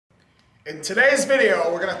In today's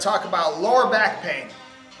video, we're going to talk about lower back pain,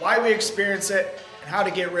 why we experience it, and how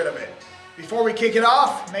to get rid of it. Before we kick it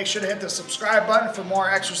off, make sure to hit the subscribe button for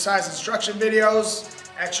more exercise instruction videos,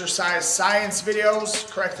 exercise science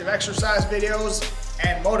videos, corrective exercise videos,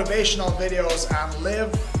 and motivational videos on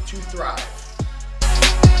Live to Thrive.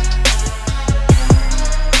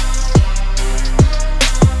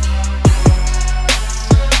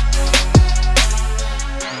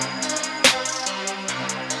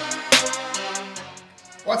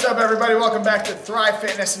 What's up, everybody? Welcome back to Thrive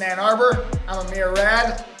Fitness in Ann Arbor. I'm Amir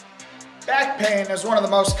Rad. Back pain is one of the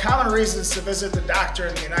most common reasons to visit the doctor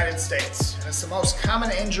in the United States, and it's the most common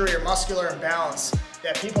injury or muscular imbalance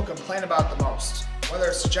that people complain about the most, whether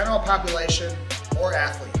it's the general population or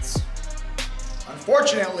athletes.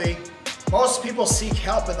 Unfortunately, most people seek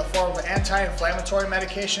help in the form of anti-inflammatory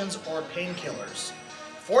medications or painkillers.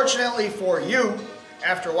 Fortunately for you,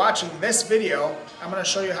 after watching this video, I'm going to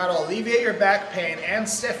show you how to alleviate your back pain and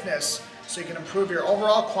stiffness so you can improve your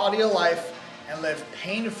overall quality of life and live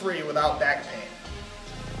pain-free without back pain.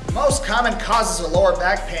 The most common causes of lower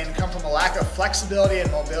back pain come from a lack of flexibility and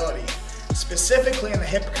mobility, specifically in the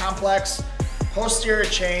hip complex, posterior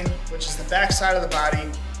chain, which is the back side of the body,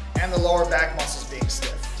 and the lower back muscles being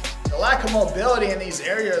stiff. The lack of mobility in these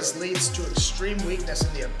areas leads to extreme weakness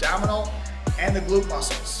in the abdominal and the glute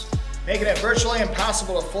muscles, making it virtually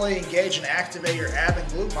impossible to fully engage and activate your ab and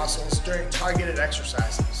glute muscles during targeted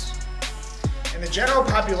exercises. In the general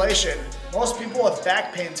population, most people with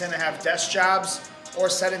back pain tend to have desk jobs or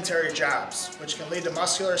sedentary jobs, which can lead to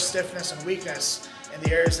muscular stiffness and weakness in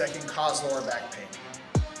the areas that can cause lower back pain.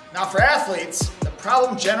 Now for athletes, the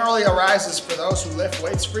problem generally arises for those who lift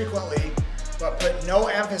weights frequently but put no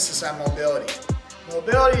emphasis on mobility.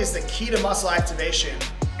 Mobility is the key to muscle activation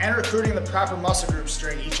and recruiting the proper muscle groups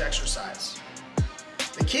during each exercise.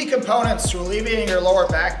 The key components to alleviating your lower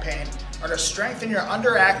back pain are to strengthen your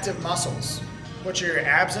underactive muscles, which are your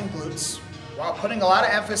abs and glutes, while putting a lot of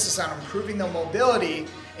emphasis on improving the mobility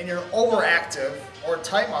in your overactive or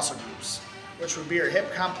tight muscle groups, which would be your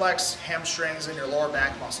hip complex, hamstrings, and your lower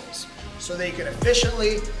back muscles, so that you can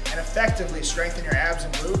efficiently and effectively strengthen your abs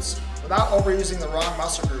and glutes without overusing the wrong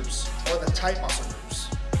muscle groups or the tight muscle groups.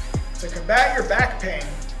 To combat your back pain,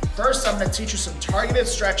 first I'm going to teach you some targeted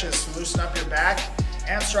stretches to loosen up your back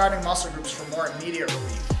and surrounding muscle groups for more immediate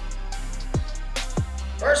relief.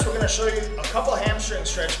 First, we're going to show you a couple hamstring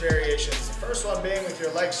stretch variations. The first one being with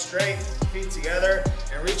your legs straight, feet together,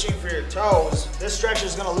 and reaching for your toes. This stretch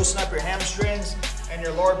is going to loosen up your hamstrings and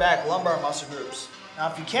your lower back lumbar muscle groups.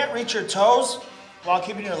 Now, if you can't reach your toes while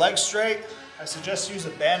keeping your legs straight, I suggest use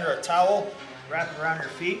a band or a towel, wrap it around your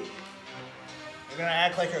feet. You're going to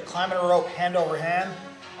act like you're climbing a rope hand over hand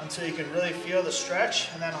until you can really feel the stretch,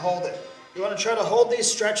 and then hold it. You want to try to hold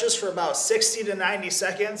these stretches for about 60 to 90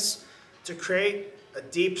 seconds to create a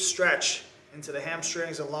deep stretch into the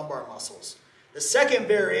hamstrings and lumbar muscles. The second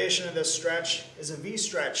variation of this stretch is a V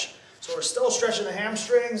stretch. So we're still stretching the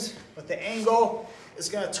hamstrings, but the angle is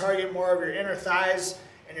going to target more of your inner thighs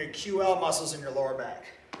and your QL muscles in your lower back.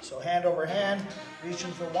 So hand over hand,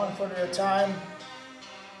 reaching for one foot at a time,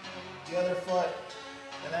 the other foot,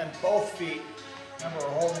 and then both feet. Remember,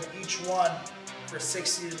 we're holding each one for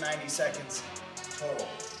 60 to 90 seconds total.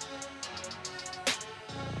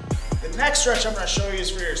 The next stretch I'm going to show you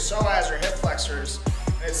is for your psoas or hip flexors,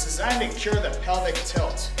 and it's designed to cure the pelvic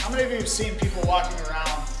tilt. How many of you have seen people walking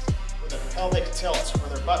around with a pelvic tilt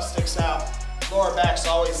where their butt sticks out, lower back's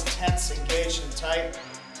always tense, engaged, and tight,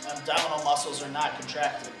 and abdominal muscles are not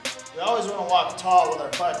contracted? We always want to walk tall with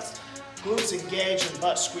our butts, glutes engaged and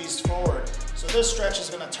butt squeezed forward. So this stretch is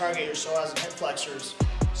going to target your psoas and hip flexors.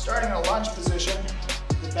 Starting in a lunge position,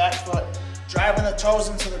 the back foot driving the toes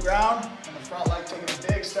into the ground, and the front leg taking a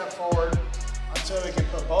big step forward until we can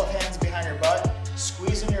put both hands behind your butt,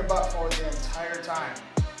 squeezing your butt forward the entire time.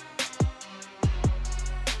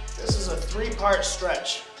 This is a three-part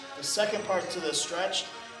stretch. The second part to this stretch,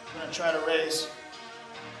 we're going to try to raise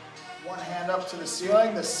one hand up to the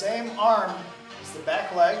ceiling, the same arm as the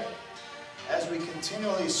back leg, as we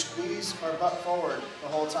continually squeeze our butt forward the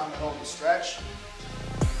whole time we hold the stretch.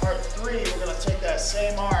 Part three, we're going to take that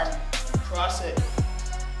same arm and cross it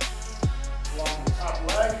along the top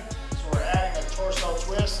leg. So we're adding a torso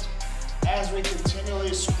twist as we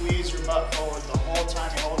continually squeeze your butt forward the whole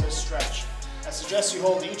time you hold this stretch. I suggest you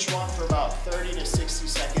hold each one for about 30 to 60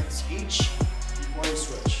 seconds each before you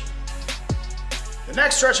switch. The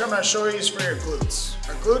next stretch I'm going to show you is for your glutes.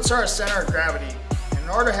 Our glutes are a center of gravity. In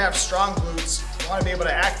order to have strong glutes, you want to be able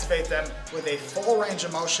to activate them with a full range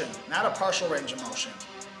of motion, not a partial range of motion.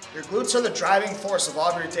 Your glutes are the driving force of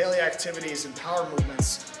all of your daily activities and power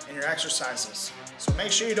movements in your exercises. So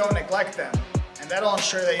make sure you don't neglect them, and that'll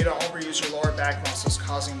ensure that you don't overuse your lower back muscles,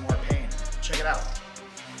 causing more pain. Check it out.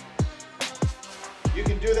 You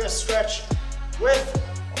can do this stretch with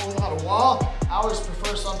or without a wall. I always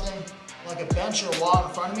prefer something like a bench or a wall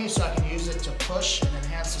in front of me so I can use it to push and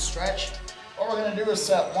enhance the stretch. What we're going to do is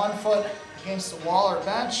set one foot against the wall or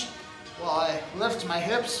bench while I lift my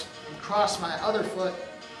hips and cross my other foot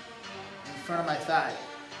in front of my thigh.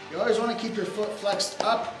 You always want to keep your foot flexed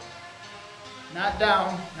up, not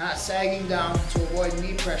down, not sagging down to avoid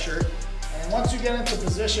knee pressure. And once you get into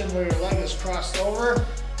position where your leg is crossed over,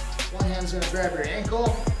 one hand's going to grab your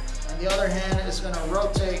ankle and the other hand is going to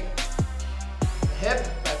rotate the hip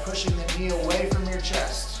by pushing the knee away from your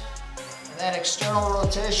chest. And that external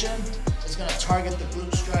rotation is going to target the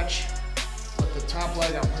glute stretch with the top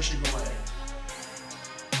leg I'm pushing away.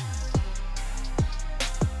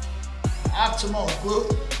 Optimal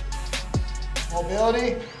glute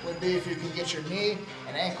mobility would be if you can get your knee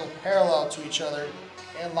and ankle parallel to each other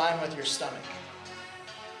in line with your stomach.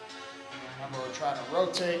 Remember, we're trying to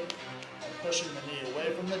rotate by pushing the knee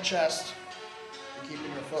away from the chest and keeping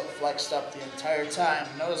your foot flexed up the entire time.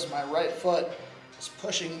 Notice my right foot is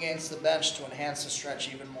pushing against the bench to enhance the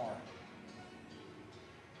stretch even more.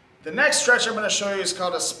 The next stretch I'm going to show you is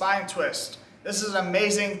called a spine twist. This is an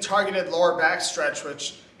amazing targeted lower back stretch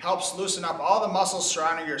which helps loosen up all the muscles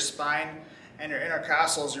surrounding your spine and your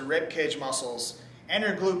intercostals, your rib cage muscles, and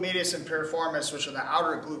your glute medius and piriformis, which are the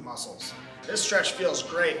outer glute muscles. This stretch feels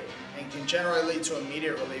great and can generally lead to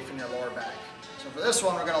immediate relief in your lower back. So for this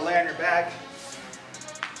one, we're going to lay on your back,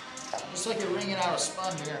 just like you're wringing out a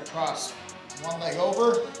sponge. You're going to cross one leg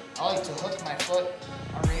over. I like to hook my foot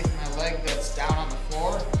underneath my leg that's down on the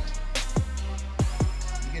floor.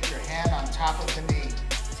 You get your hand on top of the knee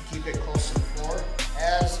to keep it close to the floor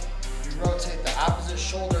as you rotate the opposite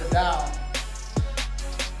shoulder down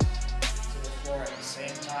to the floor at the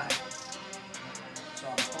same time. So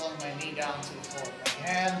I'm pulling my knee down to the floor with my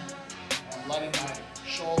hand and letting my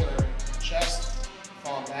shoulder and chest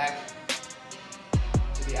fall back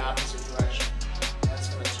to the opposite direction. That's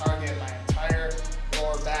going to target my entire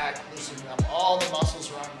lower back, loosening up all the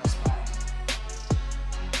muscles around my spine.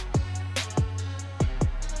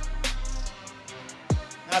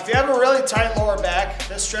 Now, if you have a really tight lower back,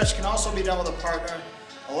 this stretch can also be done with a partner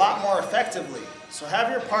a lot more effectively. So have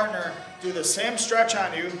your partner do the same stretch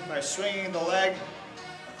on you by swinging the leg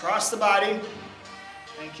across the body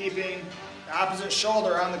and keeping the opposite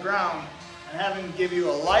shoulder on the ground and having them give you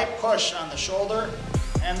a light push on the shoulder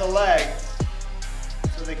and the leg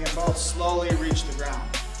so they can both slowly reach the ground.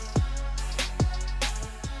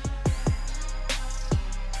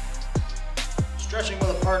 Stretching with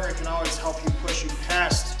a partner can always help you push you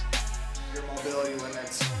past your mobility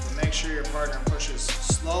limits, but make sure your partner pushes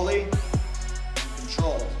slowly and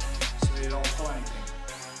controlled so you don't pull anything.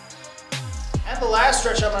 And the last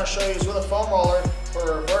stretch I'm going to show you is with a foam roller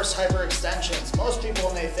for reverse hyperextensions. Most people,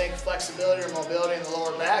 when they think flexibility or mobility in the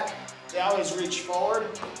lower back, they always reach forward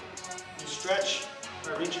and stretch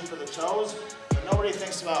by reaching for the toes, but nobody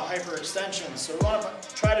thinks about hyperextensions. So we want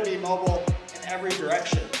to try to be mobile in every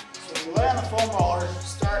direction. So if you lay on the foam roller,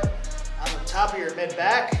 start on the top of your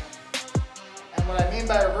mid-back. And what I mean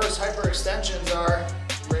by reverse hyperextensions are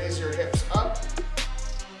raise your hips up,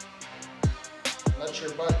 let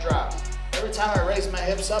your butt drop. Every time I raise my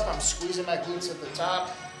hips up, I'm squeezing my glutes at the top.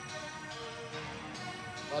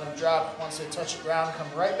 Let them drop. Once they touch the ground, come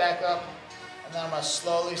right back up. And then I'm going to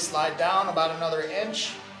slowly slide down about another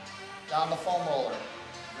inch down the foam roller.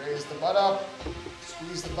 Raise the butt up,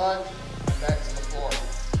 squeeze the butt, and back to the floor.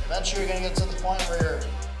 Eventually you're going to get to the point where you're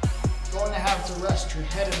going to have to rest your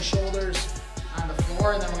head and shoulders on the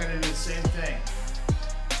floor, and then we're going to do the same thing.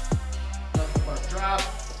 Let the butt drop,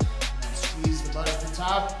 and then squeeze the butt at the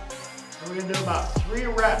top. And we're going to do about 3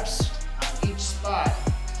 reps on each spot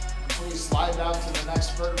until we slide down to the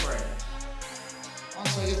next vertebrae.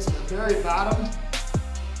 Once I get to the very bottom,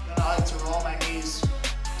 then I like to roll my knees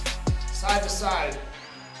side to side to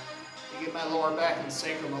give my lower back and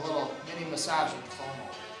sacrum a little mini massage with the foam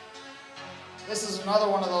roller. This is another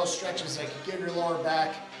one of those stretches that can give your lower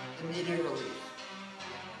back immediate relief.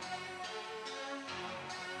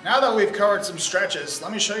 Now that we've covered some stretches,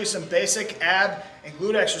 let me show you some basic ab and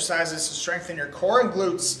glute exercises to strengthen your core and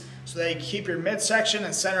glutes so that you keep your midsection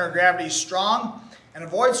and center of gravity strong and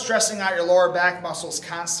avoid stressing out your lower back muscles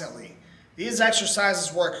constantly. These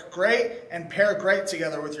exercises work great and pair great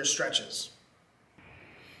together with your stretches.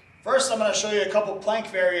 First, I'm going to show you a couple plank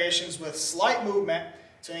variations with slight movement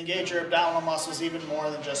to engage your abdominal muscles even more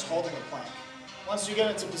than just holding a plank. Once you get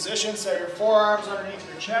into position, set your forearms underneath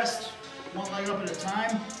your chest, one leg up at a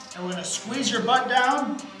time, and we're going to squeeze your butt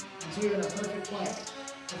down until you're in a perfect plank.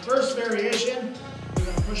 The first variation, you're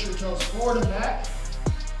going to push your toes forward and back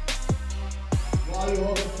while you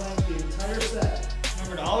hold the plank the entire set.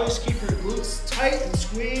 Remember to always keep your glutes tight and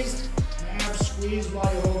squeezed, and abs squeezed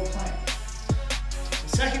while you hold the plank.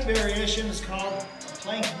 The second variation is called a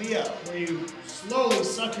plank via, where you slowly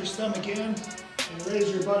suck your stomach in and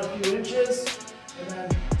raise your butt a few inches, and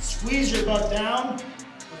then squeeze your butt down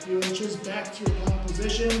a few inches back to your plank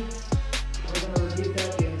position. We're going to repeat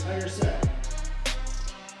that the entire set.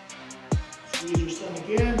 Squeeze your stomach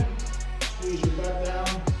in, squeeze your butt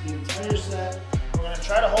down the entire set. We're going to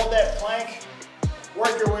try to hold that plank,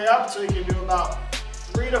 work your way up so you can do about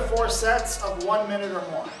 3 to 4 sets of 1 minute or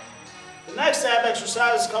more. The next ab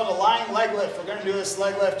exercise is called a lying leg lift. We're going to do this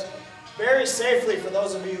leg lift very safely for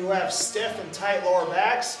those of you who have stiff and tight lower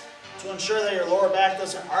backs, to ensure that your lower back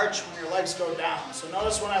doesn't arch when your legs go down. So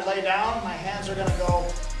notice when I lay down, my hands are going to go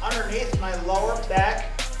underneath my lower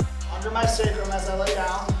back, under my sacrum as I lay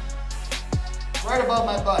down, right above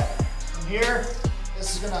my butt. From here,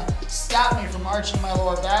 this is going to stop me from arching my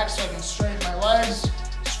lower back so I can straighten my legs,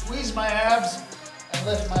 squeeze my abs, and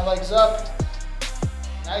lift my legs up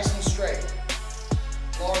nice and straight.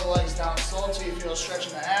 Lower the legs down slow until you feel a stretch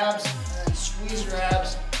in the abs, and then squeeze your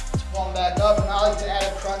abs to pull them back up. And I like to add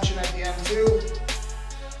a crunch in at the end too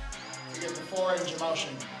to get the full range of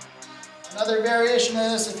motion. Another variation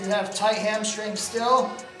of this, if you have tight hamstrings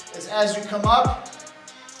still, is as you come up,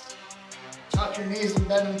 tuck your knees and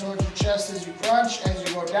bend them towards your chest as you crunch. As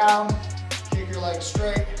you go down, kick your legs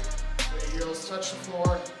straight, let your heels touch the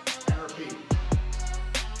floor, and repeat.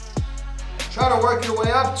 Try to work your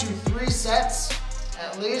way up to 3 sets,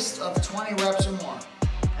 at least of 20 reps or more.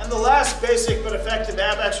 And the last basic but effective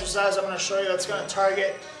ab exercise I'm going to show you that's going to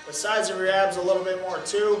target the sides of your abs a little bit more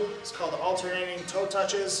too. It's called alternating toe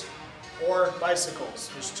touches or bicycles.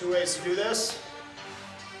 There's 2 ways to do this.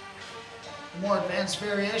 The more advanced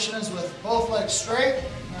variation is with both legs straight.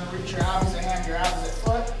 You're going to reach your opposite hand, your opposite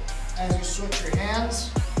foot, as you switch your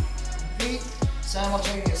hands and feet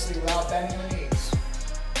simultaneously without bending the knees.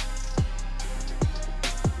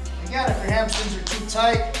 Again, if your hamstrings are too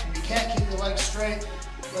tight and you can't keep your legs straight,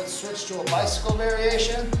 let's switch to a bicycle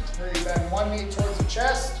variation where you bend one knee towards the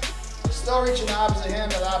chest, still reaching the opposite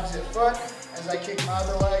hand to the opposite foot as I kick my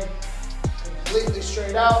other leg completely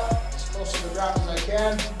straight out, as close to the ground as I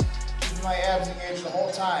can, keeping my abs engaged the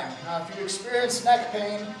whole time. Now, if you experience neck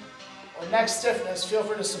pain or neck stiffness, feel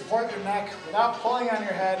free to support your neck without pulling on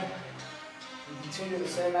your head and continue the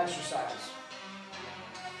same exercise.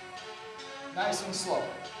 Nice and slow.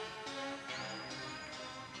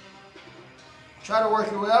 Try to work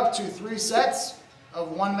your way up to 3 sets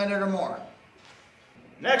of 1 minute or more.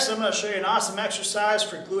 Next, I'm going to show you an awesome exercise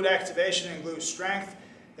for glute activation and glute strength.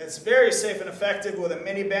 It's very safe and effective with a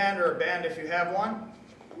mini band or a band if you have one.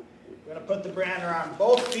 We're going to put the band around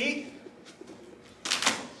both feet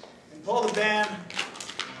and pull the band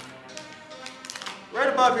right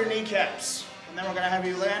above your kneecaps. And then we're going to have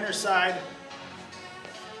you lay on your side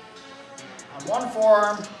on one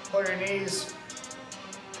forearm, pull your knees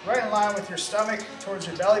right in line with your stomach towards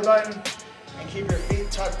your belly button, and keep your feet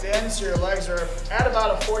tucked in so your legs are at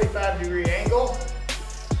about a 45-degree angle.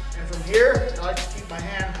 And from here, I like to keep my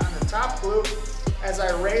hand on the top glute as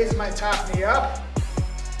I raise my top knee up.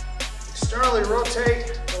 Externally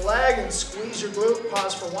rotate the leg and squeeze your glute.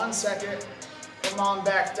 Pause for 1 second. Come on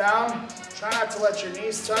back down. Try not to let your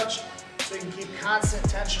knees touch so you can keep constant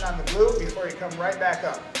tension on the glute before you come right back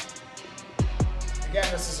up. Again,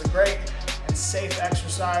 this is a great and safe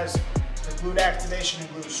exercise for glute activation and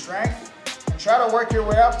glute strength. And try to work your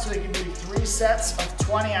way up so you can do 3 sets of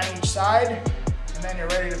 20 on each side, and then you're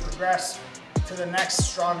ready to progress to the next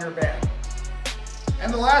stronger band.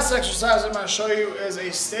 And the last exercise I'm going to show you is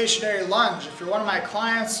a stationary lunge. If you're one of my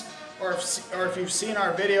clients, or if you've seen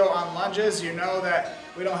our video on lunges, you know that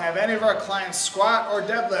we don't have any of our clients squat or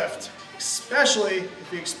deadlift, especially if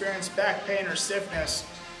you experience back pain or stiffness,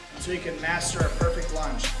 so you can master a perfect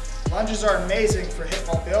lunge. Lunges are amazing for hip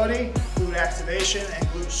mobility, glute activation, and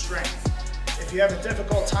glute strength. If you have a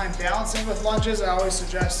difficult time balancing with lunges, I always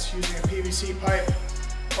suggest using a PVC pipe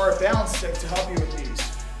or a balance stick to help you with these.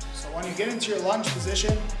 So when you get into your lunge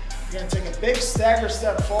position, you're going to take a big stagger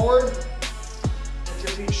step forward with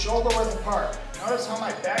your feet shoulder width apart. Notice how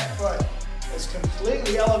my back foot is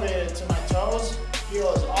completely elevated to my toes,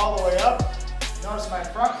 heel is all the way up. Notice my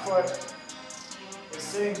front foot is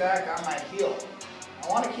sitting back on my heel. I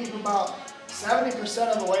want to keep about 70%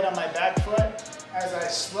 of the weight on my back foot as I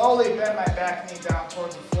slowly bend my back knee down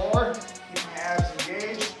towards the floor, keep my abs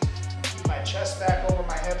engaged, keep my chest back over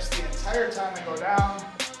my hips the entire time I go down.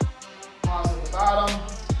 Pause at the bottom,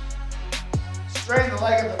 Straighten the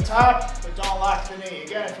leg at the top, but don't lock the knee.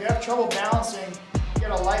 Again, if you have trouble balancing,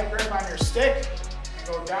 get a light grip on your stick and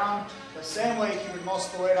go down the same way, keeping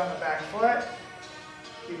most of the weight on the back foot.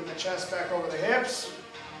 Keeping the chest back over the hips.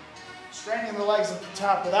 Straightening the legs at the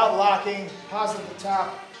top without locking. Pause at the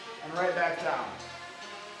top and right back down.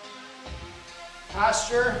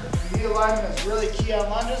 Posture and knee alignment is really key on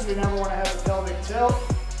lunges. We never want to have a pelvic tilt.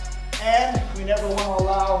 And we never want to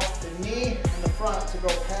allow the knee in the front to go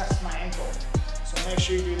past my ankle. So make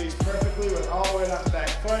sure you do these perfectly with all the weight on the back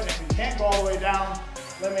foot. And if you can't go all the way down,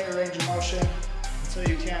 limit your range of motion until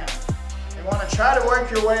you can. You want to try to work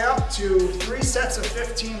your way up to 3 sets of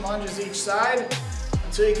 15 lunges each side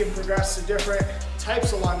until you can progress to different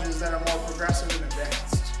types of lunges that are more progressive and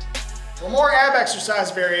advanced. For more ab exercise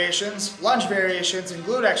variations, lunge variations, and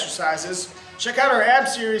glute exercises, check out our ab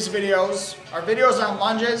series videos, our videos on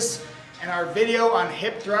lunges, and our video on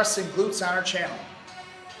hip thrusts and glutes on our channel.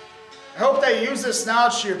 I hope that you use this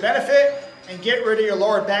knowledge to your benefit and get rid of your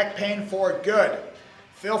lower back pain for good.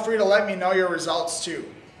 Feel free to let me know your results too.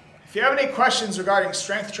 If you have any questions regarding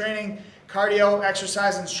strength training, cardio,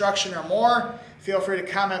 exercise instruction, or more, feel free to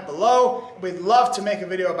comment below. We'd love to make a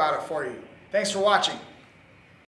video about it for you. Thanks for watching.